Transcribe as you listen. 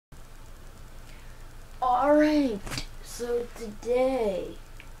Alright, so today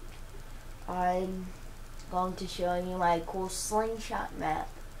I'm going to show you my cool slingshot map.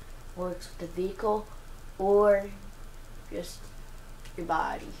 Works with the vehicle or just your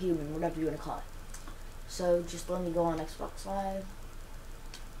body, human, whatever you want to call it. So just let me go on Xbox Live.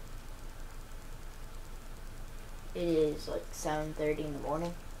 It is like 7:30 in the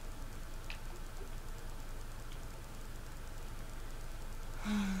morning.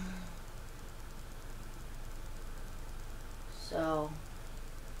 So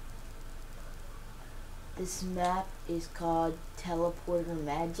this map is called Teleporter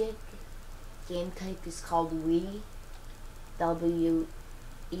Magic. Game type is called Wii. W-E-E-E-E-E-E-E-E-E-E.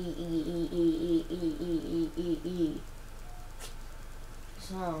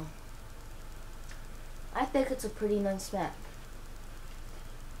 So I think it's a pretty nice map.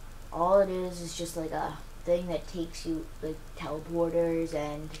 All it is just like a thing that takes you like teleporters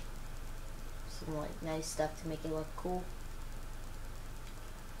and some like nice stuff to make it look cool.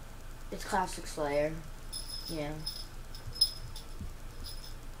 It's classic Slayer, yeah.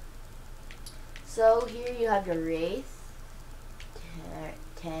 So here you have your Wraith,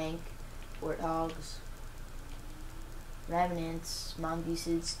 Tank, Warthogs, Revenants,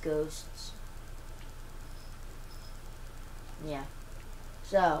 Mongooses, Ghosts. Yeah.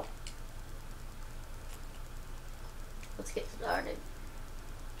 So let's get started.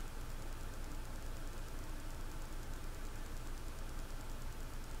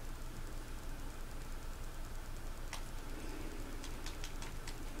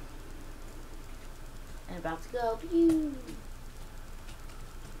 And about to go. Pew!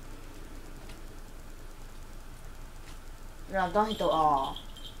 No, don't hit the wall.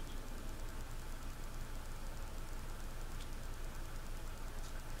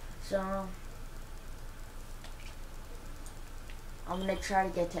 So I'm gonna try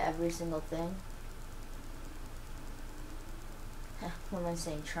to get to every single thing. What am I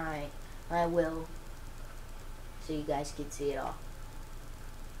saying? Trying. I will. So you guys can see it all.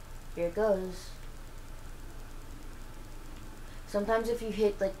 Here it goes. Sometimes if you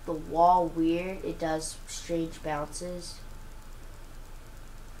hit like the wall weird, it does strange bounces.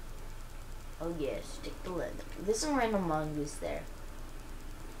 Oh yeah, stick the lid. There's some random mongoose there.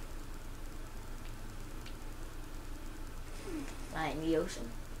 Not in the ocean.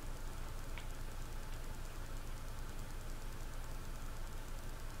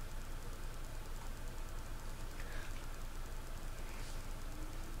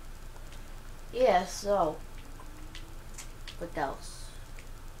 Yeah, so what else?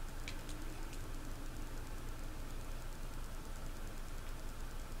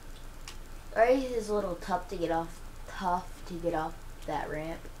 Alright, it's a little tough to get off that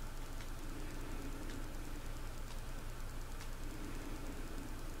ramp.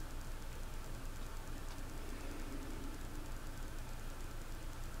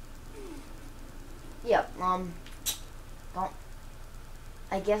 Yep, don't,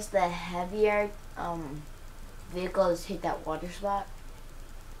 I guess the heavier, vehicles hit that water spot.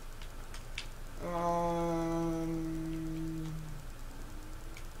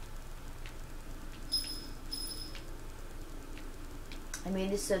 I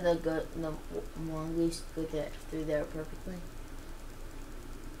made it so the mongoose go through there perfectly.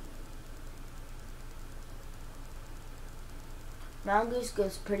 Mongoose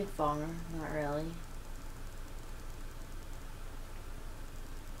goes pretty far, not really.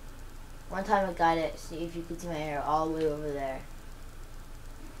 One time I got it, see if you could see my hair all the way over there.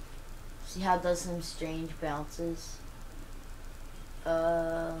 See how it does some strange bounces?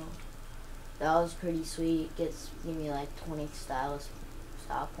 That was pretty sweet. Give me like 20 style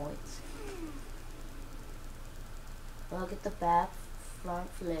points. Look at the back front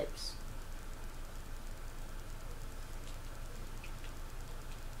flips.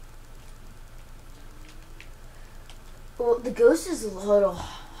 Well, the ghost is a little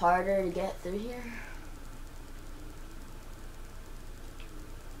harder to get through here.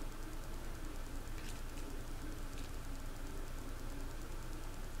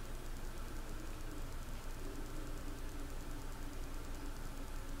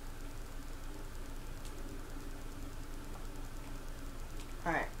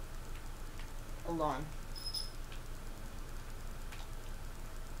 Alright. Hold on.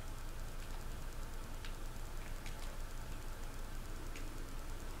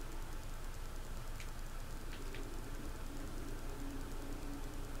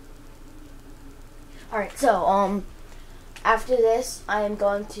 Alright, so, after this, I am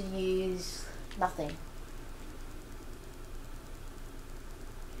going to use nothing.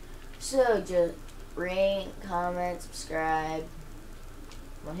 So, just rate, comment, subscribe.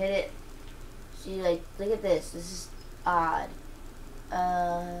 I'm gonna hit it. See, like, look at this. This is odd.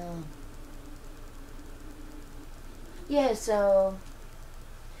 Yeah, so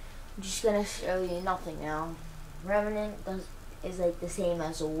I'm just gonna show you nothing now. Revenant is like the same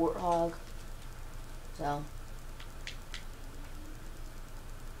as a warthog. So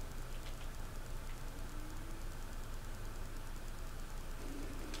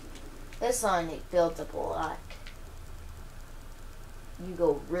this one, it builds up a lot. You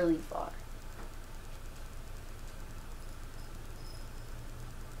go really far.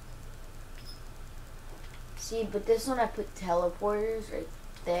 See, but this one I put teleporters right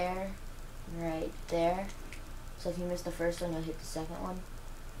there, right there. So if you miss the first one, you'll hit the second one,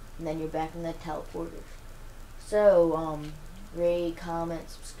 and then you're back in the teleporters. So, rate, comment,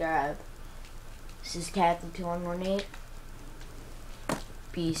 subscribe. This is Captain 2118.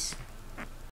 Peace.